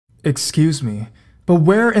"Excuse me, but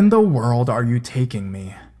where in the world are you taking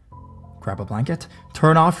me?" "Grab a blanket,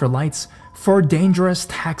 turn off your lights for dangerous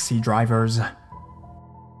taxi drivers."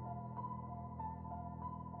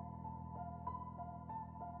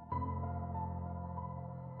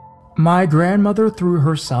 My grandmother threw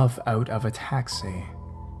herself out of a taxi.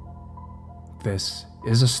 This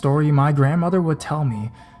is a story my grandmother would tell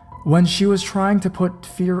me when she was trying to put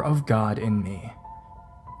fear of God in me.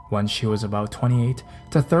 When she was about 28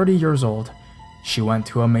 to 30 years old, she went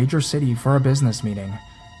to a major city for a business meeting.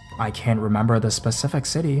 I can't remember the specific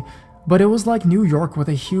city, but it was like New York with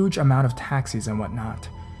a huge amount of taxis and whatnot.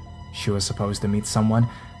 She was supposed to meet someone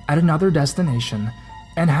at another destination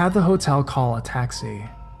and had the hotel call a taxi.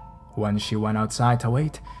 When she went outside to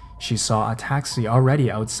wait, she saw a taxi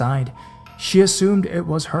already outside. She assumed it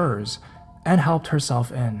was hers and helped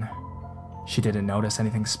herself in. She didn't notice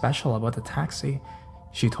anything special about the taxi.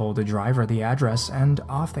 She told the driver the address and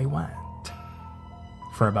off they went.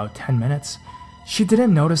 For about 10 minutes, she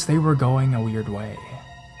didn't notice they were going a weird way.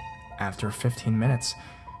 After 15 minutes,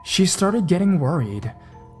 she started getting worried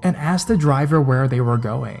and asked the driver where they were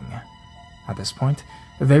going. At this point,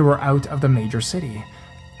 they were out of the major city,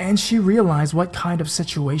 and she realized what kind of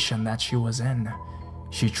situation that she was in.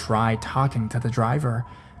 She tried talking to the driver,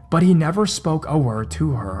 but he never spoke a word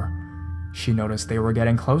to her. She noticed they were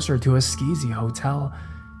getting closer to a skeezy hotel,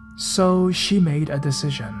 so she made a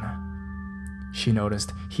decision. She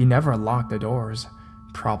noticed he never locked the doors,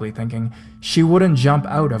 probably thinking she wouldn't jump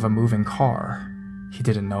out of a moving car. He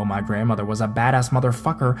didn't know my grandmother was a badass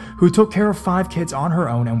motherfucker who took care of 5 kids on her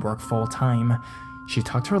own and worked full time. She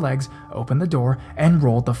tucked her legs, opened the door, and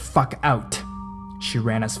rolled the fuck out. She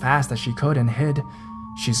ran as fast as she could and hid.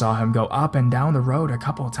 She saw him go up and down the road a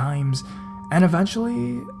couple times, and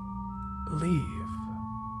eventually leave.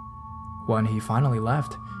 When he finally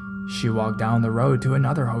left, she walked down the road to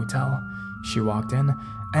another hotel. She walked in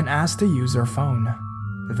and asked to use their phone.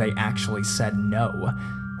 They actually said no.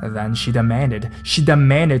 Then she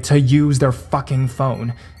demanded to use their fucking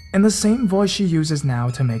phone, in the same voice she uses now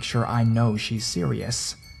to make sure I know she's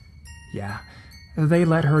serious. Yeah, they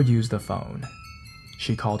let her use the phone.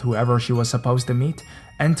 She called whoever she was supposed to meet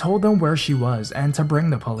and told them where she was and to bring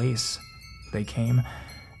the police. They came,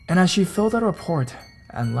 and as she filled out a report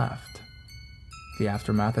and left. The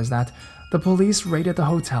aftermath is that the police raided the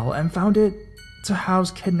hotel and found it to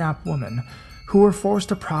house kidnapped women who were forced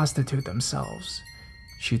to prostitute themselves.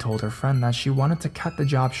 She told her friend that she wanted to cut the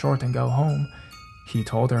job short and go home. He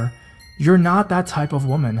told her, "You're not that type of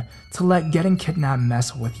woman to let getting kidnapped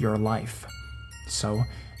mess with your life." So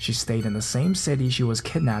she stayed in the same city she was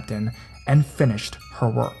kidnapped in and finished her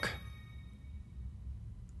work.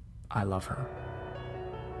 I love her.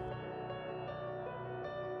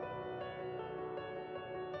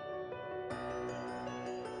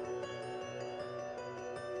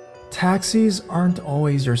 Taxis aren't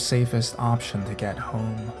always your safest option to get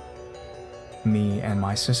home. Me and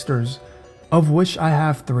my sisters, of which I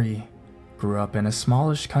have 3, grew up in a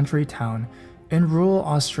smallish country town in rural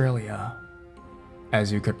Australia.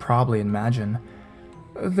 As you could probably imagine,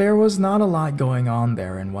 there was not a lot going on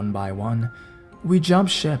there, and one by one, we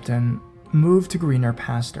jumped ship and moved to greener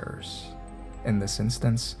pastures. In this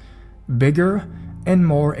instance, bigger and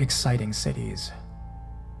more exciting cities.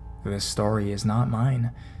 This story is not mine.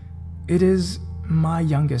 It is my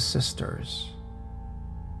youngest sister's.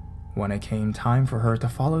 When it came time for her to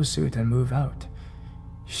follow suit and move out,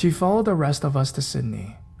 she followed the rest of us to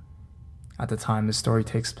Sydney. At the time the story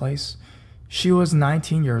takes place, she was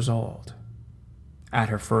 19 years old. At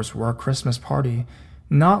her first work Christmas party,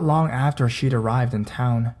 not long after she'd arrived in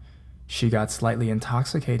town, she got slightly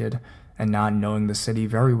intoxicated and, not knowing the city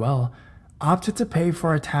very well, opted to pay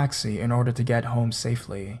for a taxi in order to get home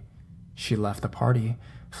safely. She left the party,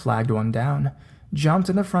 flagged one down, jumped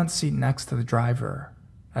in the front seat next to the driver,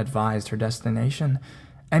 advised her destination,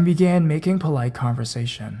 and began making polite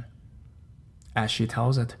conversation. As she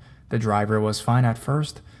tells it, the driver was fine at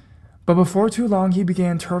first, but before too long he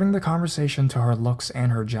began turning the conversation to her looks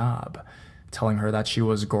and her job, telling her that she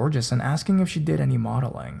was gorgeous and asking if she did any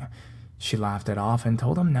modeling. She laughed it off and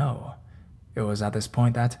told him no. It was at this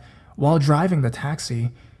point that, while driving the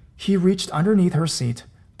taxi, he reached underneath her seat,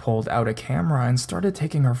 pulled out a camera, and started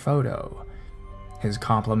taking her photo. His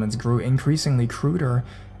compliments grew increasingly cruder,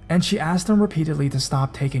 and she asked him repeatedly to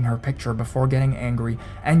stop taking her picture before getting angry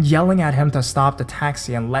and yelling at him to stop the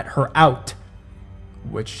taxi and let her out,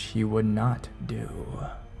 which he would not do.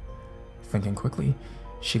 Thinking quickly,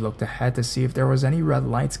 she looked ahead to see if there was any red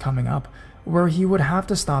lights coming up where he would have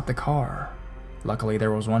to stop the car. Luckily,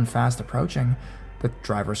 there was one fast approaching. The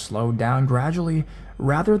driver slowed down gradually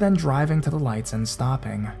rather than driving to the lights and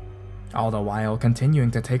stopping. all the while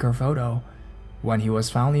continuing to take her photo. When he was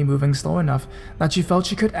finally moving slow enough that she felt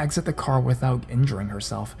she could exit the car without injuring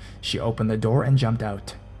herself, she opened the door and jumped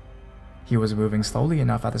out. He was moving slowly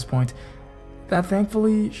enough at this point that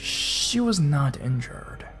thankfully she was not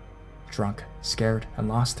injured. Drunk, scared, and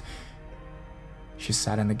lost, she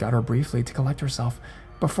sat in the gutter briefly to collect herself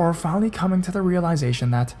before finally coming to the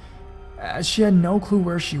realization that, as she had no clue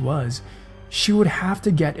where she was, she would have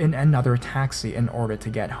to get in another taxi in order to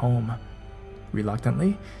get home.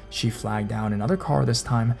 Reluctantly, she flagged down another car this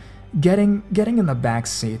time, getting in the back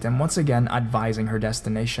seat and once again advising her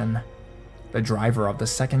destination. The driver of the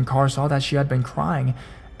second car saw that she had been crying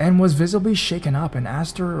and was visibly shaken up and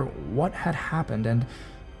asked her what had happened and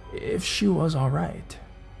if she was alright.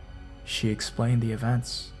 She explained the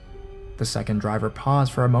events. The second driver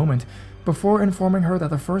paused for a moment before informing her that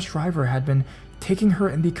the first driver had been taking her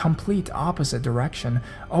in the complete opposite direction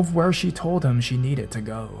of where she told him she needed to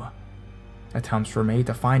go. Attempts were made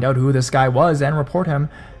to find out who this guy was and report him.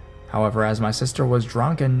 However, as my sister was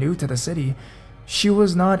drunk and new to the city, she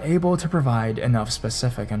was not able to provide enough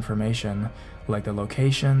specific information, like the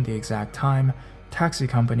location, the exact time, taxi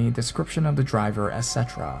company, description of the driver,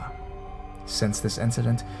 etc. Since this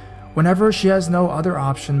incident, whenever she has no other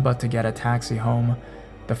option but to get a taxi home,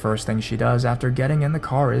 the first thing she does after getting in the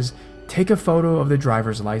car is take a photo of the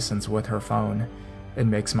driver's license with her phone. It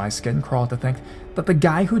makes my skin crawl to think that the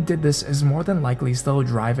guy who did this is more than likely still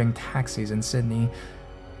driving taxis in Sydney,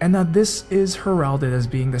 and that this is heralded as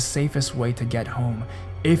being the safest way to get home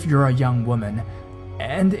if you're a young woman,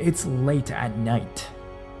 and it's late at night.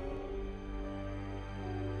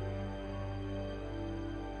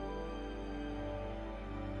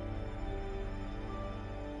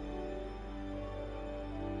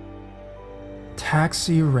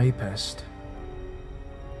 Taxi rapist.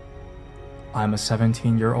 I'm a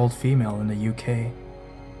 17-year-old female in the UK.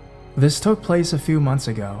 This took place a few months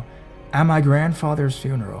ago at my grandfather's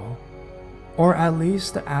funeral, or at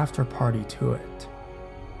least the after party to it.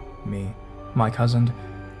 Me, my cousin,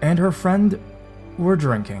 and her friend were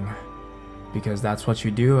drinking, because that's what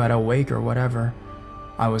you do at a wake or whatever.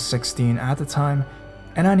 I was 16 at the time,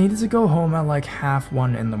 and I needed to go home at like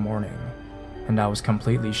 1:30 in the morning, and I was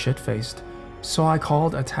completely shit-faced, so I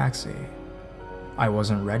called a taxi. I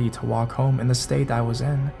wasn't ready to walk home in the state I was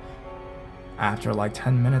in. After like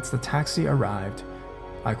 10 minutes, the taxi arrived.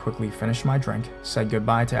 I quickly finished my drink, said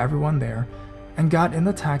goodbye to everyone there, and got in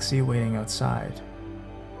the taxi waiting outside.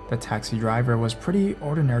 The taxi driver was pretty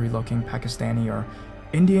ordinary-looking Pakistani or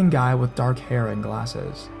Indian guy with dark hair and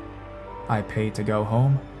glasses. I paid to go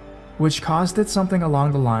home, which costed something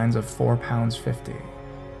along the lines of £4.50.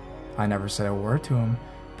 I never said a word to him,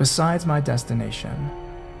 besides my destination.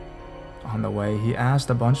 On the way, he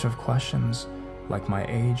asked a bunch of questions, like my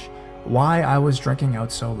age, why I was drinking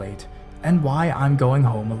out so late, and why I'm going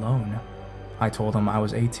home alone. I told him I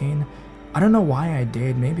was 18. I don't know why I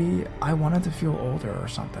did, maybe I wanted to feel older or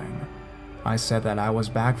something. I said that I was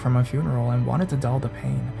back from a funeral and wanted to dull the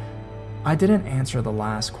pain. I didn't answer the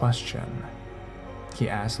last question. He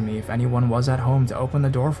asked me if anyone was at home to open the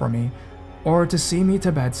door for me, or to see me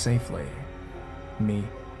to bed safely. Me,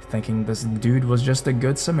 thinking this dude was just a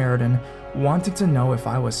good Samaritan, wanting to know if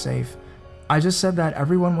I was safe, I just said that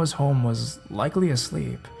everyone was home was likely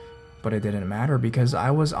asleep, but it didn't matter because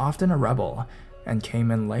I was often a rebel and came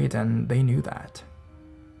in late and they knew that.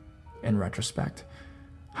 In retrospect,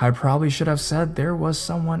 I probably should have said there was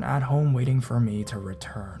someone at home waiting for me to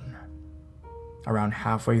return. Around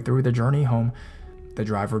halfway through the journey home, the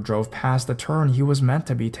driver drove past the turn he was meant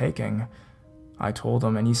to be taking. I told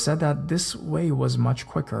him and he said that this way was much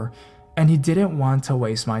quicker and he didn't want to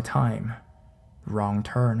waste my time. Wrong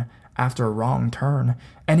turn after wrong turn,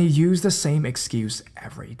 and he used the same excuse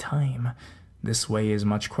every time. This way is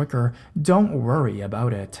much quicker, don't worry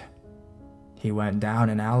about it. He went down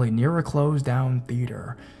an alley near a closed down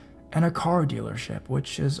theater and a car dealership,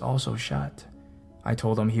 which is also shut. I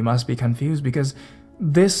told him he must be confused because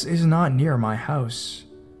this is not near my house.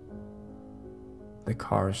 The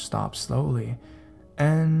car stopped slowly,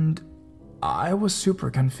 and I was super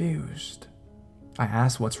confused. I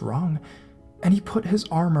asked what's wrong, and he put his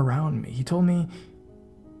arm around me. He told me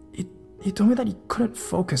that he couldn't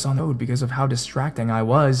focus on the road because of how distracting I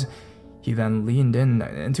was. He then leaned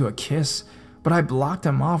into a kiss, but I blocked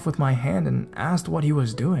him off with my hand and asked what he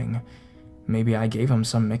was doing. Maybe I gave him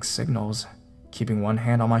some mixed signals. Keeping one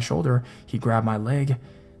hand on my shoulder, he grabbed my leg.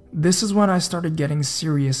 This is when I started getting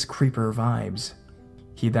serious creeper vibes.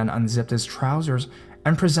 He then unzipped his trousers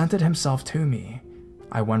and presented himself to me.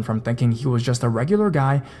 I went from thinking he was just a regular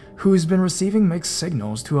guy who's been receiving mixed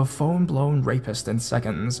signals to a phone-blown rapist in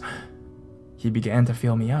seconds. He began to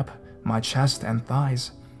feel me up, my chest and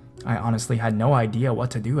thighs. I honestly had no idea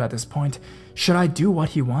what to do at this point. Should I do what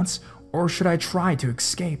he wants, or should I try to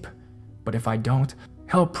escape? But if I don't,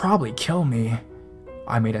 he'll probably kill me.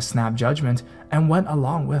 I made a snap judgment and went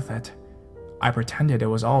along with it. I pretended it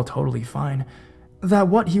was all totally fine, that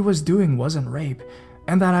what he was doing wasn't rape,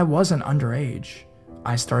 and that I wasn't underage.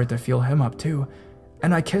 I started to feel him up too,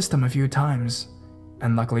 and I kissed him a few times.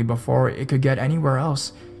 And luckily, before it could get anywhere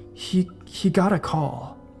else, he got a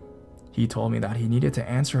call. He told me that he needed to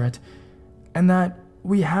answer it, and that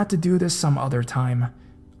we had to do this some other time.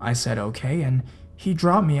 I said okay, and he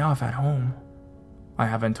dropped me off at home. I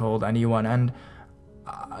haven't told anyone, and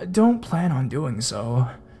I don't plan on doing so,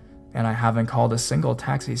 and I haven't called a single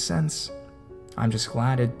taxi since. I'm just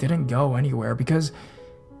glad it didn't go anywhere, because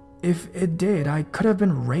if it did, I could have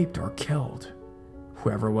been raped or killed.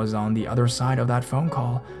 Whoever was on the other side of that phone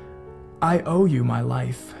call, I owe you my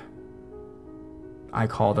life. I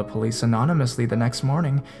called the police anonymously the next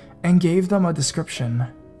morning and gave them a description.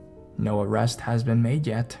 No arrest has been made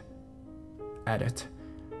yet. Edit.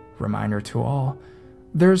 Reminder to all,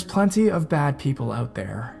 there's plenty of bad people out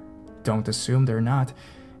there. Don't assume they're not.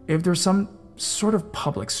 If there's some sort of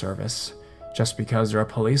public service, just because they're a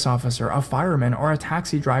police officer, a fireman, or a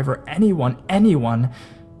taxi driver, anyone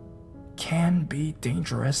can be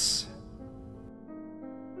dangerous.